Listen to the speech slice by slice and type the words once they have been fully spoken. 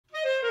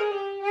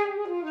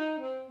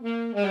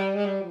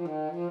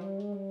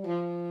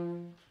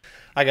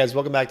Hi guys,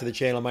 welcome back to the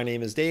channel. My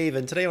name is Dave,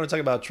 and today I want to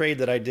talk about a trade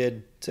that I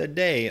did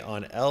today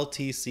on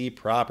LTC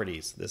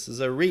Properties. This is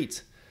a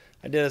REIT.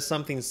 I did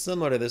something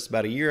similar to this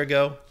about a year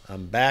ago.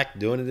 I'm back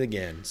doing it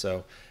again.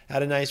 So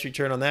had a nice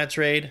return on that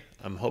trade.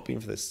 I'm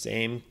hoping for the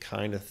same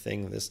kind of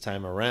thing this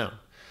time around.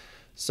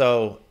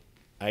 So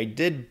I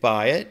did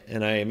buy it,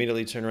 and I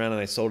immediately turned around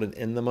and I sold it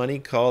in the money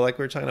call like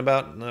we were talking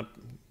about in a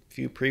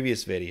few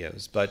previous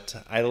videos. But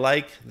I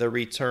like the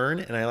return,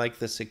 and I like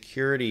the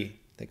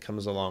security that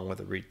comes along with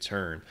a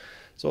return.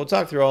 So we'll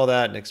talk through all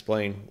that and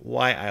explain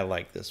why I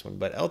like this one.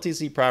 But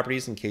LTC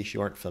Properties, in case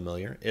you aren't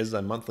familiar, is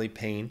a monthly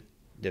paying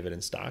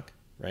dividend stock,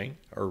 right?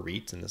 Or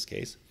REIT in this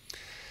case.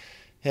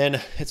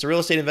 And it's a real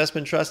estate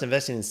investment trust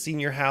investing in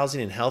senior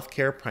housing and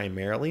healthcare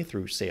primarily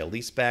through sale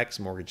leasebacks,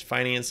 mortgage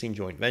financing,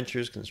 joint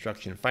ventures,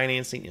 construction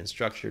financing, and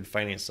structured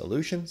finance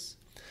solutions.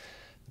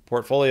 The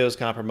portfolio is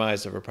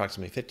comprised of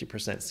approximately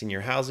 50% senior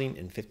housing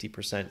and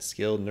 50%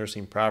 skilled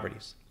nursing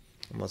properties.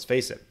 And let's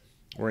face it,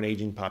 we're an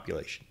aging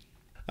population.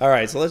 All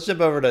right, so let's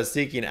jump over to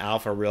Seeking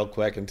Alpha real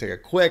quick and take a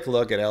quick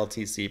look at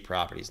LTC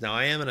Properties. Now,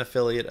 I am an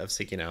affiliate of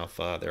Seeking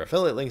Alpha. Their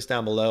affiliate link's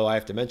down below. I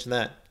have to mention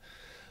that.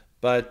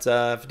 But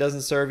if it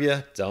doesn't serve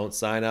you, don't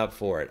sign up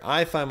for it.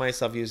 I find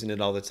myself using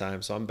it all the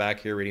time, so I'm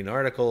back here reading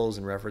articles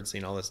and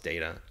referencing all this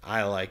data.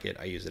 I like it.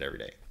 I use it every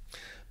day.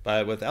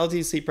 But with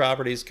LTC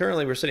Properties,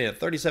 currently we're sitting at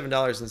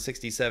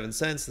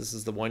 $37.67. This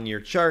is the one-year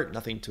chart.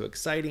 Nothing too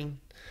exciting.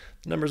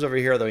 The numbers over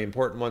here are the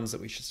important ones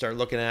that we should start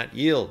looking at.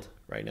 Yield.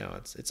 Right now,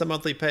 it's a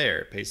monthly payer.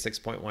 It pays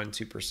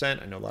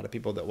 6.12%. I know a lot of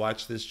people that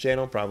watch this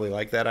channel probably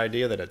like that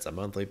idea that it's a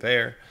monthly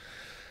payer.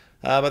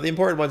 But the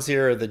important ones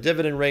here are the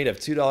dividend rate of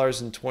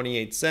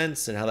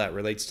 $2.28 and how that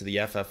relates to the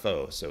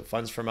FFO. So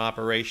funds from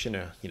operation,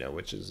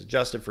 which is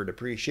adjusted for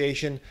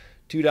depreciation,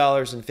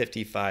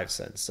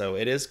 $2.55. So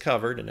it is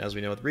covered. And as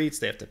we know with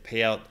REITs, they have to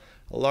pay out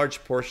a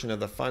large portion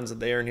of the funds that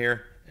they earn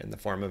here in the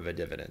form of a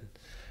dividend.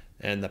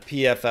 And the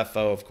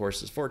PFFO, of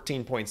course, is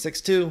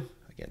 14.62.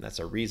 Again, that's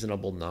a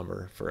reasonable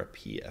number for a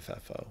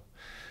PFFO.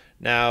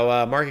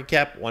 Now, market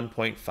cap,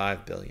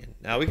 $1.5 billion.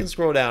 Now, we can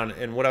scroll down,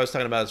 and what I was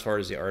talking about as far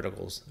as the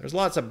articles, there's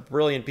lots of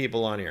brilliant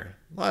people on here,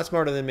 a lot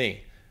smarter than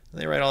me. And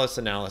they write all this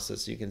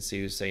analysis. You can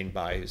see who's saying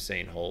buy, who's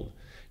saying hold.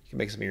 You can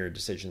make some of your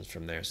decisions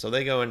from there. So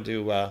they go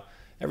into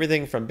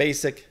everything from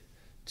basic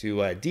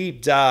to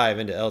deep dive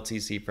into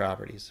LTC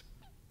Properties.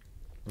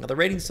 Now, the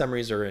rating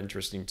summaries are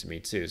interesting to me,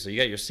 too. So you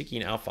got your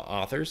Seeking Alpha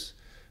authors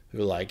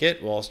who like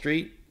it, Wall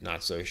Street,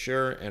 not so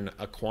sure, and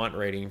a quant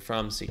rating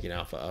from Seeking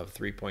Alpha of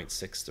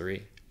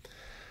 3.63.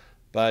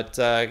 But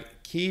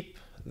keep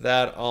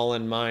that all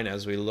in mind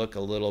as we look a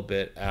little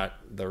bit at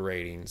the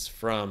ratings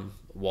from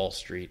Wall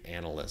Street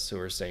analysts who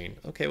are saying,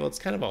 okay, well, it's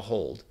kind of a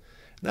hold.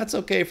 And that's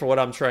okay for what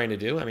I'm trying to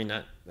do. I mean,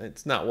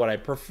 it's not what I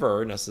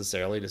prefer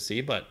necessarily to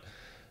see, but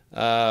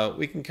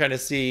we can kind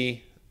of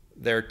see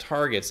their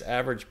targets,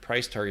 average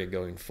price target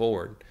going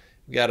forward.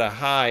 We got a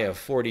high of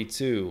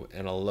 42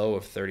 and a low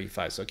of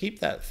 35. So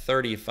keep that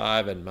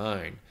 35 in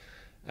mind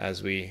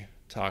as we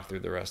talk through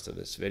the rest of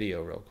this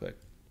video real quick.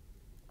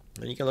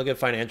 And you can look at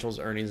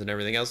financials, earnings, and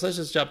everything else. Let's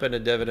just jump into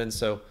dividends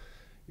so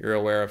you're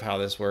aware of how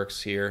this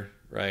works here,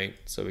 right?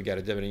 So we got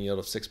a dividend yield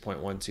of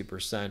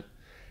 6.12%,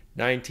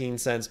 19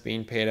 cents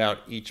being paid out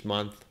each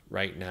month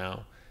right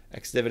now.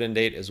 Ex-dividend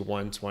date is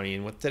 1/20,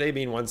 and with today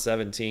being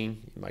 1/17,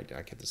 you might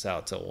not get this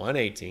out until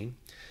 1/18.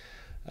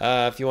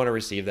 If you want to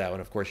receive that one,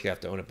 of course, you have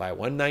to own it by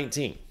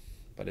 1/19,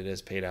 but it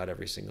is paid out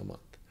every single month.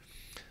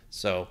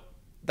 So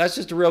that's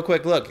just a real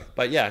quick look.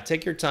 But yeah,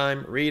 take your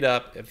time, read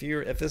up. If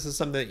this is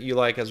something that you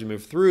like as we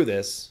move through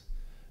this,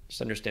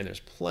 just understand there's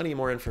plenty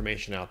more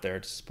information out there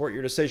to support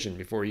your decision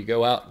before you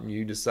go out and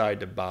you decide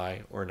to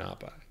buy or not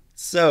buy.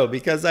 So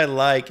because I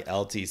like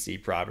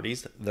LTC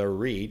Properties, the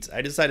REIT,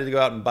 I decided to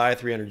go out and buy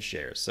 300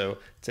 shares. So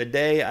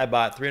today I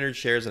bought 300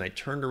 shares and I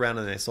turned around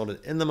and I sold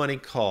it in the money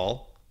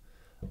call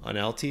on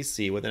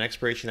LTC with an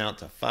expiration out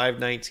to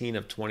 5/19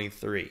 of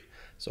 23.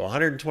 So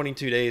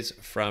 122 days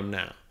from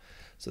now.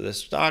 So the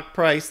stock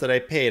price that I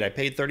paid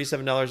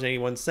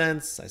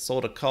 $37.81. I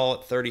sold a call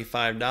at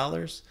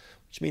 $35,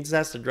 which means it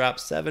has to drop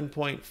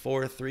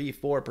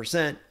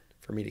 7.434%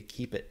 for me to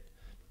keep it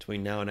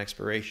between now and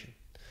expiration.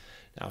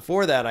 Now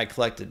for that, I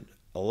collected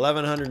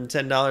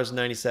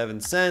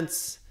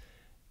 $1,110.97,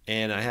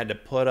 and I had to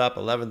put up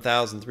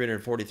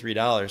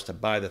 $11,343 to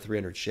buy the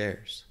 300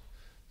 shares.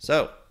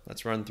 So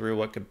let's run through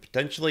what could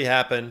potentially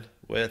happen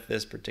with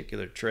this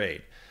particular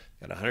trade.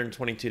 Got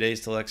 122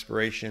 days till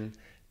expiration.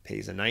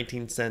 Pays a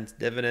 19-cent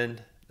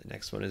dividend. The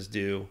next one is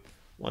due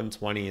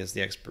 1/20 is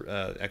the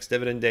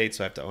ex-dividend date,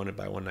 so I have to own it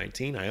by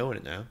 1/19. I own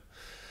it now.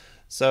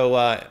 So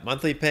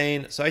monthly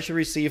paying. So I should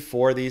receive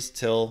 4 of these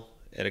till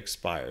it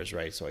expires,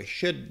 right? So I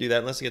should do that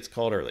unless it gets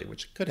called early,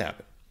 which could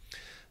happen.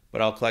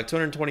 But I'll collect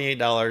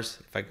 $228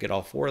 if I get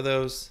all 4 of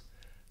those.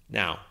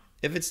 Now,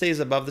 if it stays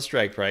above the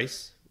strike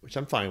price, which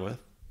I'm fine with,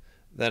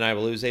 then I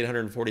will lose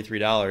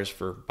 $843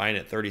 for buying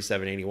at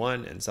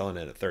 $37.81 and selling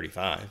it at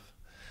 $35.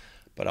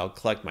 But I'll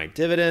collect my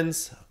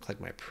dividends, I'll collect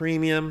my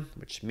premium,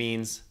 which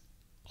means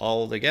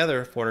all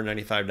together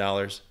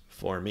 $495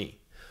 for me,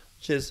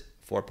 which is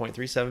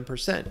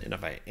 4.37%. And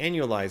if I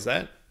annualize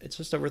that, it's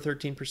just over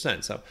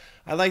 13%. So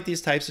I like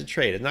these types of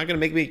trade. It's not going to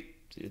make me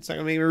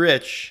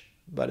rich,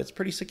 but it's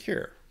pretty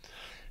secure.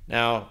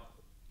 Now,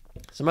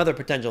 some other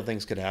potential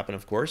things could happen,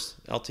 of course.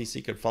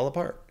 LTC could fall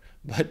apart.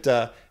 But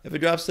if it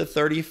drops to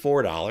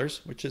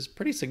 $34, which is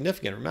pretty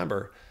significant,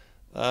 remember,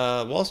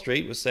 Wall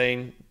Street was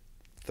saying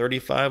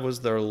 35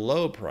 was their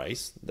low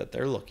price that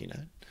they're looking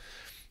at.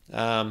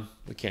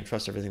 We can't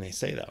trust everything they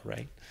say, though,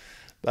 right?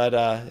 But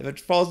if it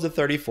falls to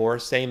 34,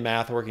 same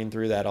math working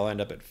through that, I'll end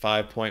up at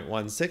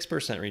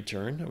 5.16%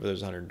 return over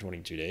those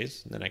 122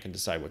 days. And then I can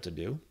decide what to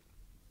do.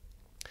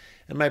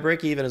 And my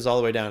break even is all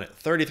the way down at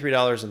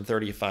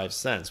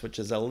 $33.35, which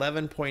is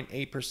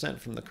 11.8%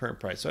 from the current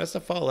price. So it has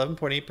to fall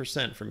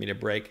 11.8% for me to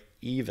break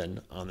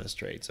even on this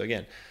trade. So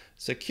again,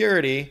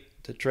 security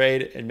to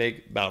trade and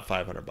make about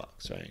 500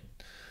 bucks, right?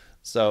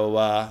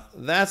 So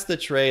that's the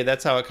trade.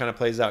 That's how it kind of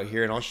plays out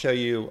here. And I'll show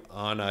you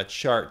on a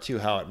chart too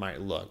how it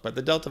might look. But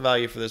the delta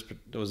value for this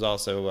was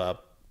also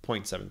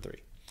 0.73.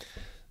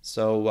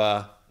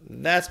 So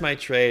that's my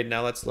trade.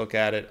 Now let's look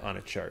at it on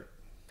a chart.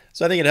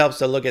 So I think it helps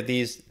to look at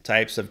these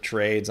types of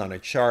trades on a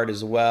chart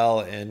as well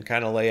and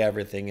kind of lay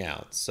everything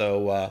out.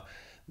 So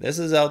this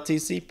is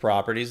LTC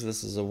Properties.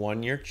 This is a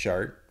 1-year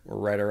chart. We're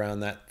right around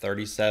that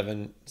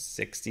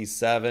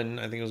 37.67,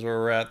 I think is where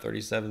we're at,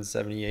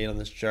 37.78 on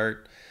this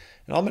chart.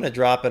 And I'm going to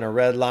drop in a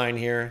red line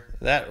here.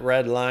 That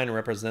red line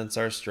represents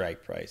our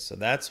strike price. So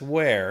that's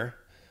where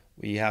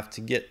we have to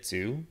get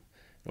to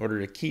in order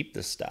to keep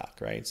the stock,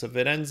 right? So if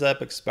it ends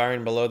up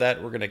expiring below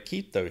that, we're going to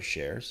keep those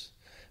shares.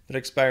 If it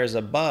expires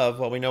above,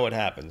 well, we know what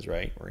happens,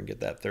 right? We're going to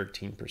get that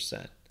 13%.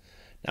 Now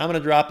I'm going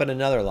to drop in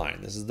another line.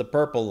 This is the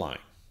purple line.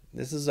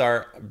 This is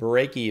our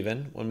break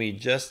even when we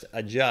just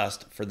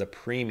adjust for the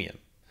premium.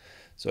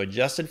 So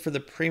adjusted for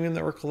the premium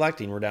that we're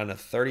collecting, we're down to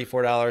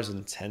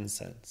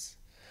 $34.10.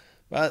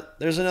 But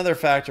there's another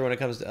factor when it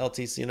comes to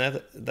LTC,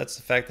 and that's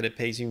the fact that it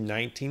pays you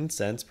 19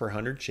 cents per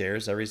 100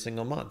 shares every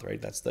single month,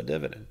 right? That's the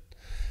dividend.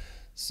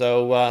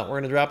 So we're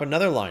going to drop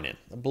another line in,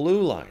 the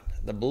blue line.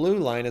 The blue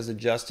line is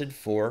adjusted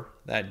for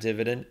that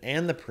dividend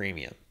and the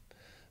premium.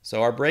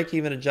 So our break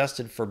even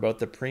adjusted for both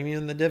the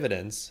premium and the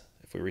dividends,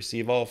 if we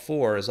receive all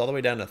four, is all the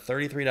way down to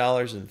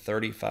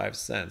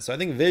 $33.35. So I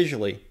think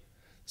visually,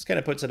 this kind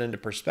of puts it into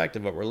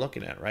perspective what we're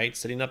looking at, right?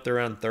 Sitting up there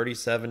around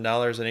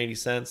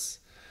 $37.80.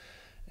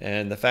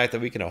 And the fact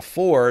that we can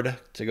afford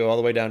to go all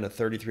the way down to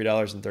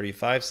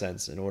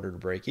 $33.35 in order to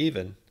break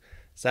even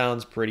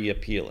sounds pretty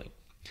appealing.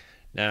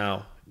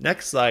 Now,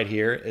 next slide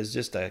here is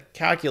just a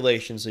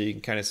calculation so you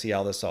can kind of see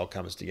how this all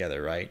comes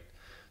together, right?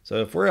 So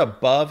if we're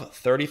above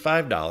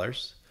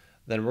 $35,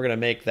 then we're going to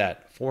make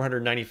that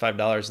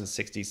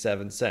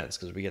 $495.67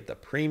 because we get the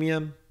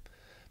premium,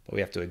 but we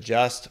have to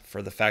adjust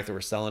for the fact that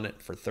we're selling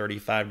it for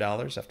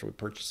 $35 after we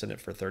purchasing it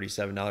for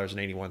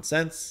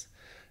 $37.81.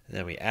 And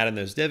then we add in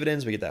those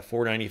dividends, we get that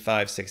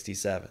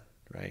 $495.67,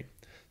 right?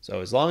 So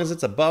as long as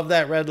it's above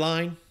that red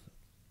line,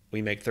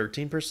 we make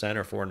 13%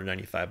 or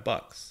 495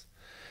 bucks.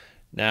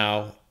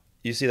 Now,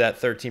 you see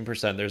that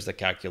 13%, there's the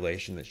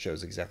calculation that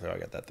shows exactly how I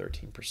got that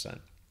 13%.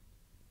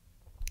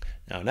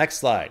 Now, next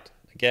slide.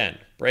 Again,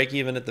 break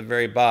even at the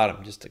very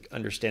bottom, just to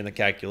understand the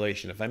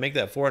calculation. If I make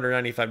that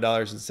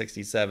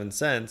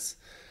 $495.67,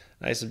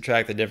 I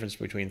subtract the difference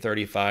between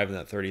 35 and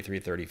that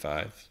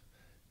 33.35,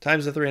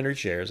 times the 300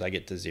 shares, I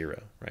get to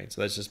 0, right? So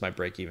that's just my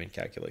break-even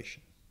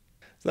calculation.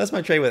 So that's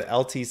my trade with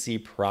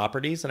LTC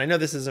Properties. And I know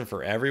this isn't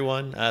for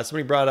everyone.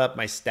 Somebody brought up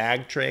my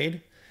stag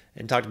trade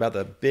and talked about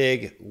the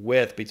big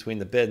width between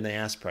the bid and the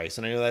ask price.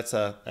 And I know that's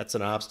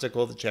an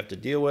obstacle that you have to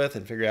deal with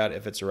and figure out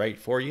if it's right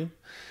for you.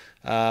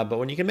 But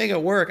when you can make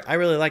it work, I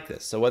really like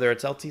this. So whether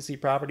it's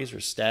LTC Properties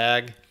or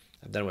stag,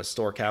 I've done it with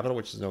Store Capital,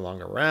 which is no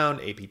longer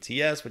around,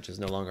 APTS, which is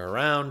no longer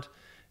around,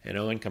 and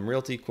No Income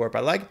Realty Corp. I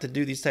like to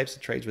do these types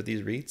of trades with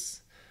these REITs.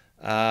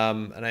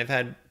 And I've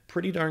had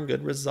pretty darn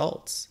good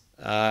results.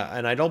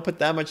 And I don't put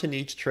that much into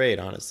each trade,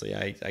 honestly.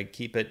 I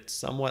keep it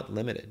somewhat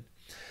limited.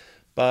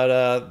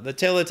 But the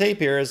tail of the tape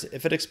here is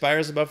if it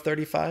expires above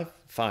 35,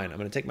 fine. I'm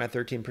going to take my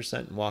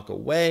 13% and walk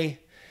away.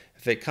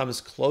 If it comes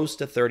close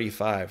to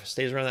 35,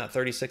 stays around that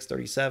 36,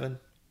 37,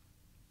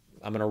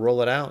 I'm going to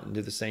roll it out and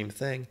do the same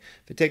thing.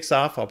 If it takes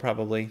off, I'll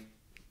probably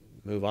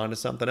move on to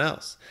something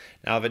else.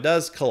 Now, if it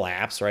does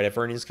collapse, right, if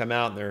earnings come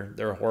out and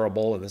they're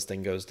horrible and this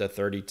thing goes to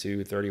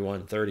 32,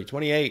 31, 30,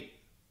 28,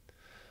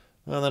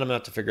 well, then I'm going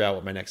to have to figure out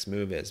what my next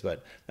move is.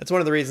 But that's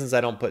one of the reasons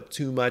I don't put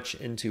too much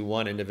into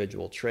one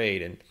individual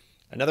trade. And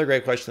another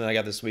great question that I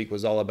got this week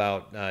was all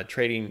about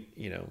trading,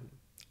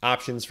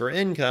 options for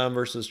income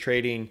versus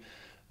trading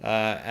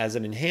as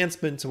an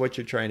enhancement to what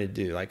you're trying to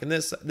do. Like in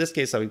this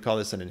case, I would call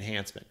this an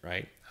enhancement,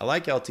 right? I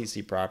like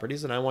LTC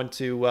Properties and I want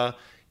to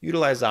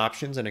utilize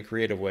options in a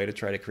creative way to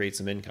try to create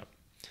some income.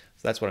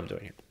 So that's what I'm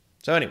doing here.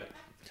 So anyway,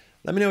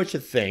 let me know what you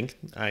think.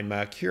 I'm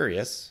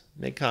curious.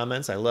 Make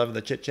comments. I love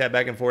the chit chat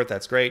back and forth.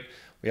 That's great.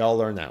 We all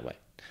learn that way.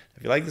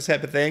 If you like this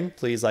type of thing,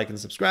 please like and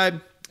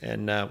subscribe,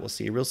 and we'll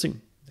see you real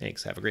soon.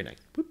 Thanks. Have a great night.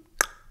 Boop.